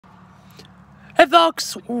Hey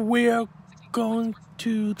folks, we're going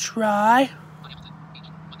to try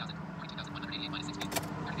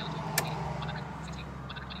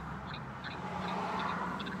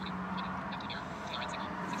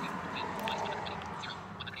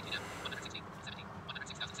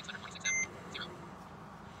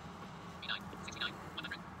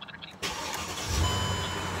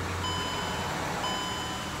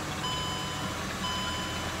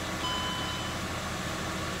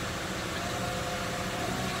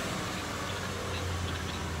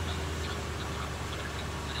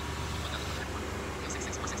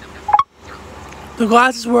the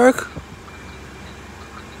glasses work.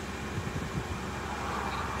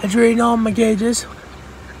 It's reading all my gauges,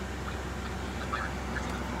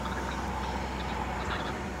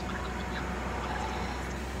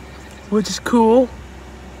 which is cool.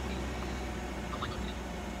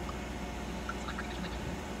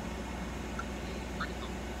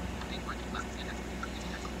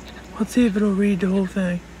 Let's see if it'll read the whole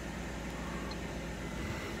thing.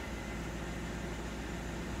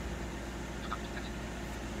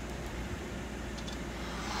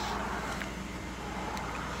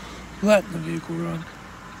 Let the vehicle run.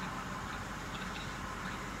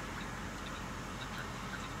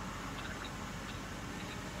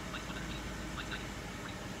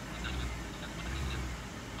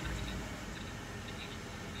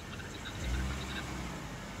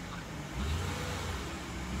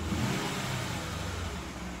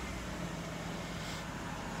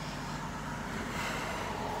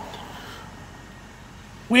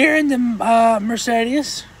 We're in the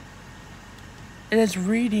Mercedes. It is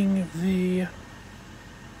reading the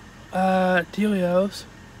dealios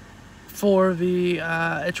for the,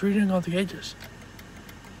 it's reading all the gauges.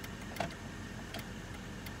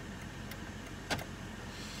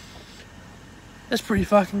 That's pretty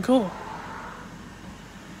fucking cool.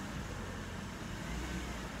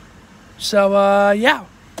 So, yeah.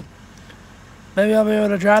 Maybe I'll be able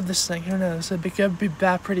to drive this thing. Who knows? It could be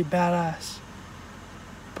pretty badass.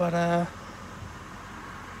 But,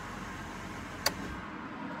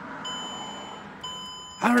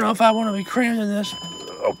 I don't know if I want to be crammed in this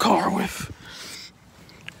car with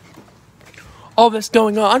all this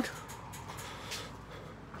going on.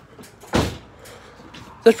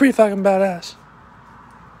 That's pretty fucking badass.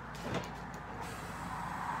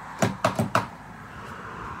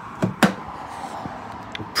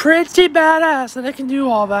 Pretty badass that I can do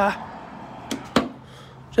all that.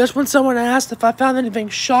 Just when someone asked if I found anything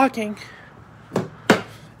shocking,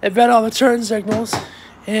 it read all the turn signals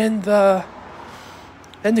in the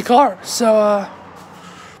car. So,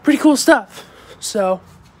 pretty cool stuff. So,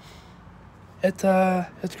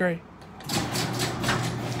 it's great.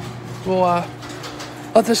 We'll,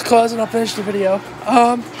 let this close and I'll finish the video.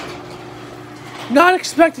 Not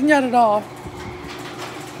expecting that at all.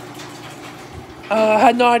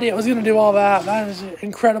 Had no idea it was gonna do all that. That is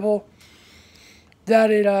incredible.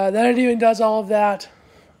 That it even does all of that.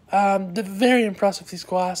 They're very impressed with these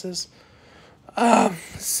glasses.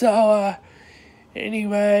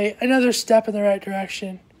 Anyway, another step in the right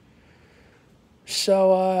direction.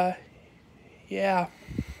 So, yeah.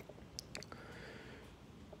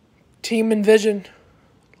 Team Envision,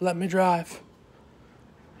 let me drive.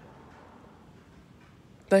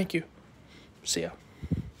 Thank you. See ya.